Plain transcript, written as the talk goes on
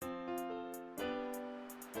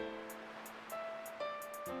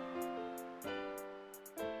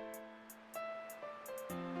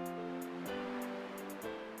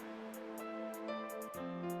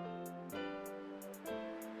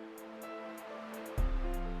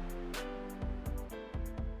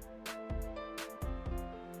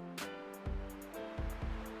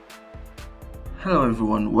Hello,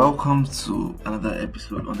 everyone. Welcome to another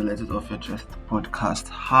episode on the Letters of Your Chest podcast.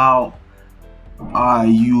 How are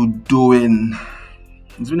you doing?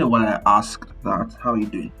 It's been a while I asked that. How are you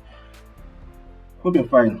doing? Hope you're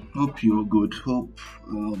fine. Hope you're good. Hope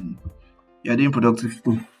you're doing productive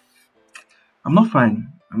too. I'm not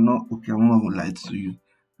fine. I'm not okay. I'm not gonna lie to you.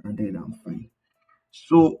 And then I'm fine.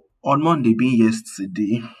 So on Monday, being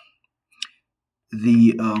yesterday,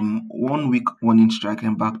 the 1 week warning strike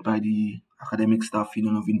embarked by the Academic Staff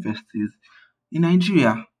Union of Universities in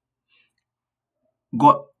Nigeria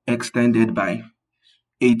got extended by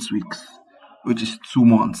 8 weeks, which is 2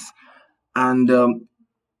 months. And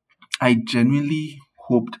I genuinely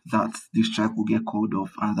hoped that this strike will get called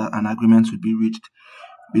off and that an agreement would be reached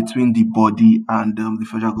between the body and the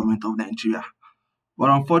federal government of Nigeria. But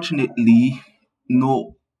unfortunately,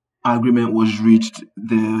 no agreement was reached.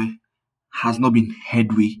 There has not been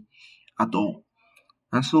headway at all.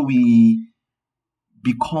 And so we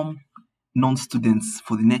become non-students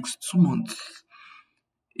for the next 2 months.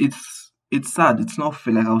 It's sad. It's not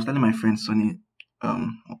fair. Like I was telling my friend Sonny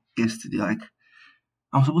yesterday, like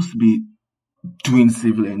I'm supposed to be doing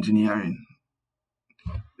civil engineering.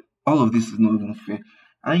 All of this is not even fair.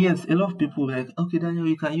 And yes, a lot of people were like, okay, Daniel,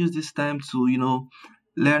 you can use this time to,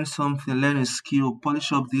 learn something, learn a skill,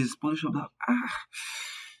 polish up this, polish up that.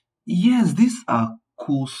 Yes, these are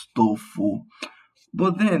cool stuff.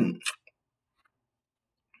 But then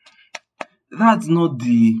that's not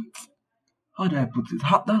the how do I put it?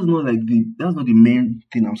 That's not the main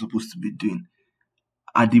thing I'm supposed to be doing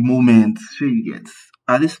at the moment. Sure, you get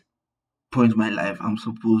at this point in my life, I'm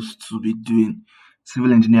supposed to be doing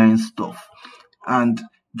civil engineering stuff, and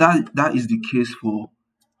that is the case for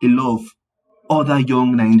a lot of other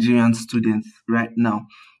young Nigerian students right now.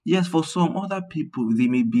 Yes, for some other people, they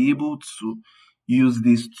may be able to use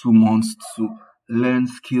these 2 months to learn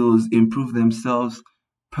skills, improve themselves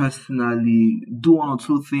personally, do one or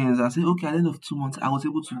two things, and say, okay, at the end of 2 months, I was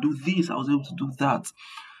able to do this, I was able to do that.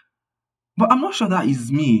 But I'm not sure that is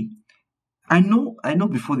me. I know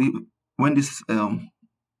before when this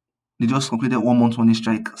they just completed 1 month when the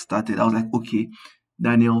strike started. I was like, okay,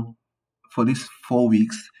 Daniel, for these 4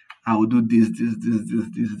 weeks, I will do this,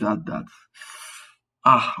 that.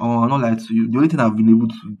 I'm not lie to you. The only thing I've been able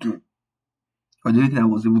to do, or the only thing I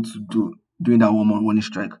was able to do during that 1 month warning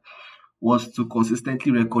strike, was to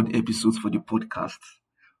consistently record episodes for the podcast,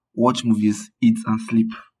 watch movies, eat and sleep.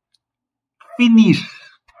 Finish.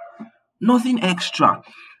 Nothing extra.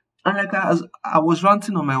 And like I was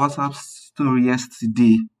ranting on my WhatsApp story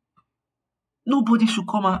yesterday. Nobody should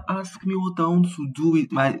come and ask me what I want to do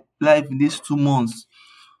with my life in these 2 months.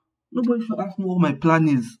 Nobody should ask me what my plan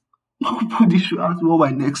is. Nobody should ask me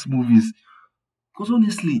what my next move is. Because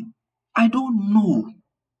honestly, I don't know.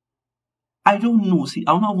 I don't know. See,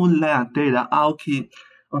 I'm not going to lie and tell you that, okay,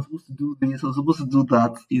 I'm supposed to do this, I'm supposed to do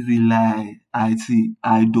that. Is a lie.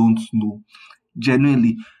 I don't know.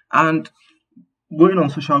 Genuinely. And going on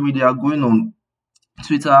social media, going on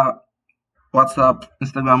Twitter, WhatsApp,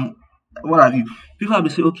 Instagram, what have you, people have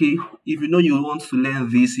been saying, okay, if you know you want to learn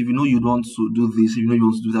this, if you know you want to do this, if you know you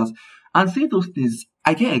want to do that, and saying those things,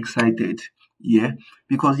 I get excited, yeah,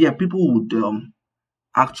 because yeah, people would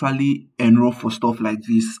actually enroll for stuff like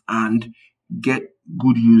this and get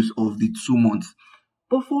good use of the 2 months.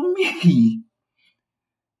 But for me,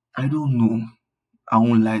 I don't know. I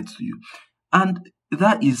won't lie to you. And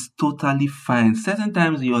that is totally fine. Certain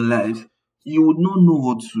times in your life, you would not know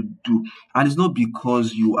what to do. And it's not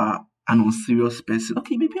because you are an unserious person.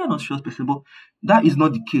 Okay, maybe you're an unserious person, but that is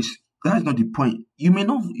not the case. That is not the point. You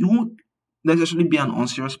won't necessarily be an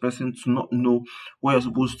unserious person to not know what you're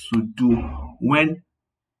supposed to do when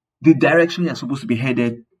the direction you're supposed to be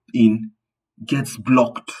headed in gets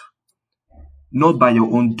blocked. Not by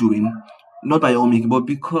your own doing, not by your own making, but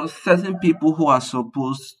because certain people who are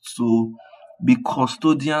supposed to be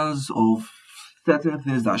custodians of certain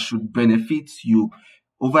things that should benefit you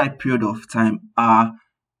over a period of time are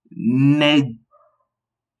neg-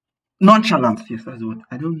 nonchalant. Yes, that's the word.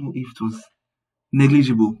 I don't know if it was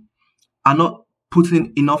negligible. Are not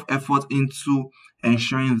putting enough effort into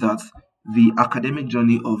ensuring that the academic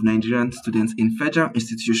journey of Nigerian students in federal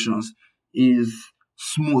institutions is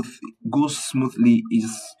smooth, goes smoothly,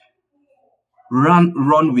 is run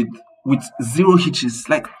with zero hitches.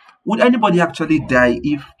 Like, would anybody actually die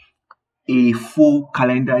if a full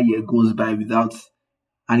calendar year goes by without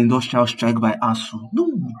an industrial strike by ASU? No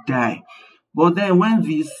one would die. But then when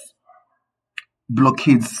these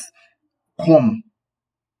blockades come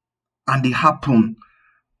and they happen,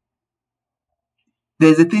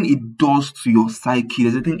 there's a thing it does to your psyche,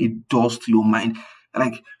 there's a thing it does to your mind.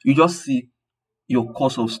 Like, you just see your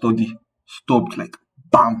course of study stopped, like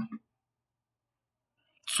bam,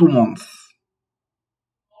 2 months.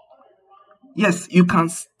 Yes, you can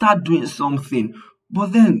start doing something,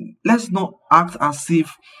 but then let's not act as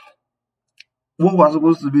if what we're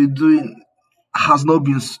supposed to be doing has not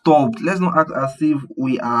been stopped. Let's not act as if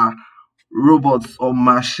we are robots or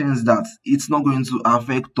machines that it's not going to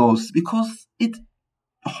affect us, because it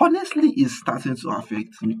honestly is starting to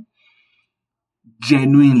affect me.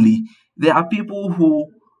 Genuinely, there are people who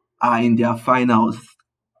are in their finals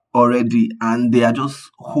already and they are just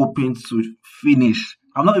hoping to finish.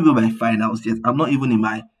 I'm not even in my finals yet. I'm not even in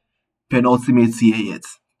my penultimate year yet.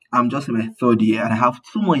 I'm just in my third year and I have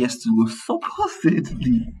 2 more years to go,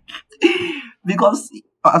 supposedly. Because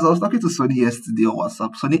as I was talking to Sonny yesterday on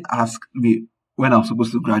WhatsApp, Sonny asked me when I'm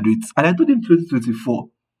supposed to graduate, and I told him 2024.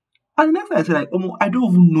 And the next time I said, like, oh, I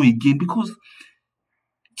don't even know again, because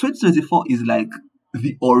 2024 is like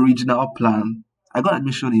the original plan. I got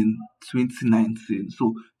admission in 2019.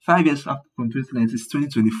 So 5 years after from 2019 is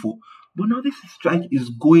 2024. But now this strike is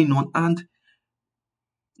going on and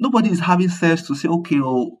nobody is having sense to say, okay,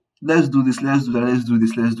 oh, let's do this, let's do that, let's do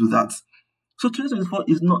this, let's do that. So 2024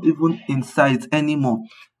 is not even in sight anymore.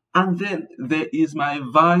 And then there is my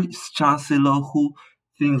vice chancellor who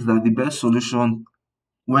thinks that the best solution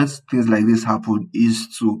when things like this happen is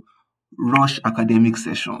to rush academic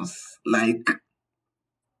sessions. Like,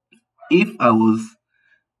 if I was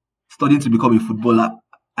studying to become a footballer,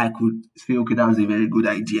 I could say, okay, that was a very good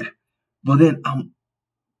idea. But then I'm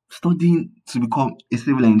studying to become a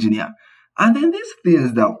civil engineer. And then these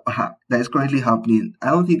things that is currently happening,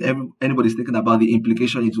 I don't think anybody's thinking about the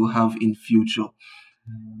implication it will have in future,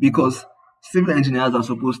 because civil engineers are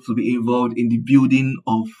supposed to be involved in the building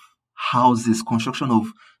of houses, construction of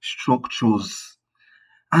structures.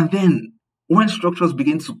 And then when structures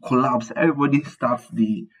begin to collapse, everybody starts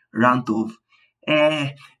the rant of,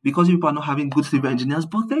 because people are not having good civil engineers.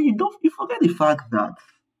 But then you forget the fact that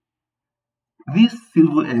these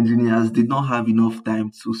civil engineers did not have enough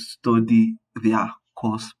time to study their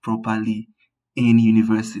course properly in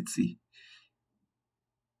university.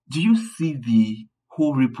 Do you see the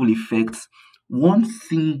whole ripple effect one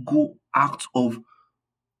single act of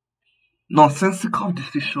nonsensical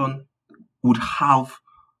decision would have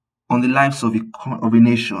on the lives of a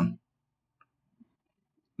nation?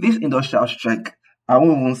 This industrial strike, I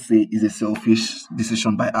won't even say is a selfish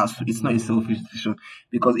decision by us. It's not a selfish decision,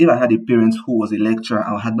 because if I had a parent who was a lecturer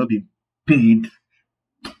and had not been paid,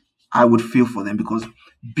 I would feel for them, because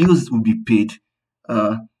bills will be paid,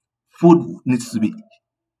 uh, food needs to be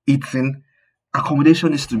eaten,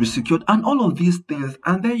 accommodation needs to be secured, and all of these things.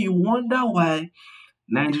 And then you wonder why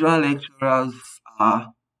Nigerian lecturers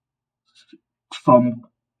are some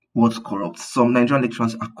what's corrupt. Some Nigerian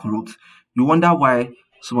lecturers are corrupt. You wonder why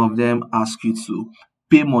some of them ask you to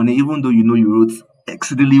pay money even though you know you wrote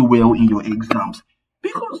exceedingly well in your exams.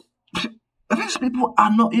 Because these people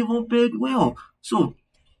are not even paid well. So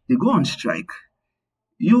they go on strike.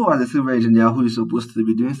 You as a civil engineer who is supposed to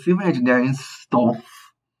be doing civil engineering stuff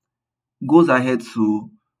goes ahead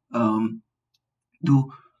to um,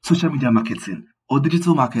 do social media marketing or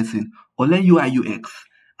digital marketing or learn UI UX.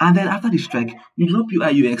 And then after the strike, you drop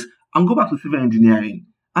UI UX and go back to civil engineering.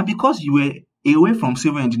 And because you were away from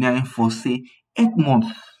civil engineering for say 8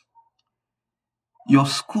 months, your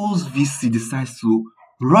school's VC decides to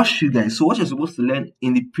rush you guys. So what you're supposed to learn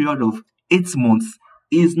in the period of 8 months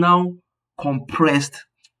is now compressed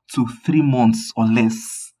to 3 months or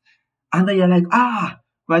less. And then you're like,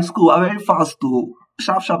 my school are very fast to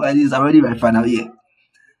sharp, sharp like this, already my final year.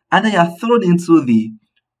 And then you're thrown into the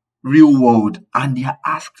real world and you're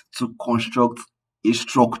asked to construct a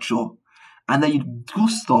structure. And then you do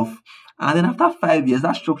stuff. And then after 5 years,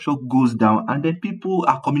 that structure goes down and then people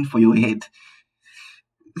are coming for your head.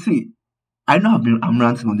 See, I know I'm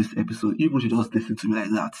ranting on this episode. You people should just listen to me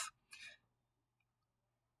like that.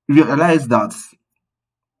 Realize that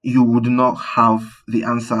you would not have the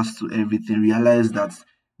answers to everything. Realize that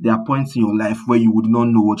there are points in your life where you would not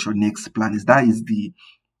know what your next plan is. That is the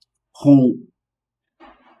whole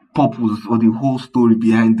purpose or the whole story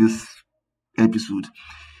behind this episode.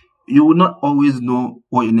 You will not always know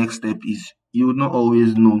what your next step is. You will not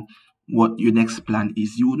always know what your next plan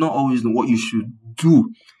is. You will not always know what you should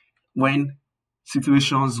do when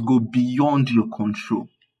situations go beyond your control.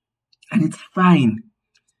 And it's fine,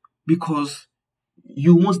 because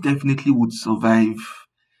you most definitely would survive,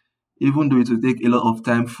 even though it will take a lot of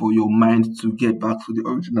time for your mind to get back to the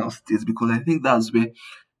original state. Because I think that's where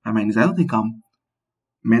my mind is. I don't think I'm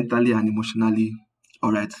mentally and emotionally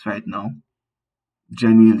alright right now,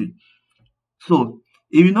 genuinely. So,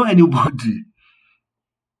 if you know anybody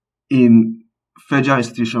in federal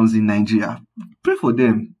institutions in Nigeria, pray for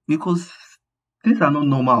them because these are not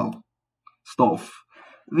normal stuff.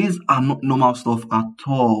 These are not normal stuff at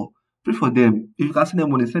all. Pray for them. If you can send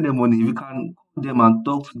them money, send them money. If you can call them and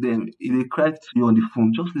talk to them, if they cry to you on the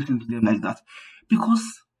phone, just listen to them like that. Because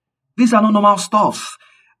these are not normal stuff.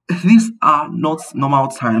 These are not normal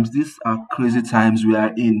times. These are crazy times we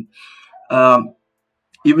are in. Um,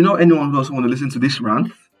 if you know anyone who also want to listen to this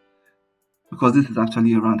rant, because this is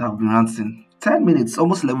actually a rant, I've been ranting 10 minutes,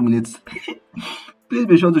 almost 11 minutes. Please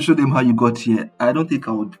be sure to show them how you got here. I don't think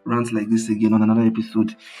I would rant like this again on another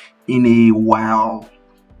episode in a while.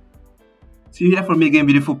 See you here from me again,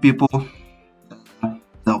 beautiful people.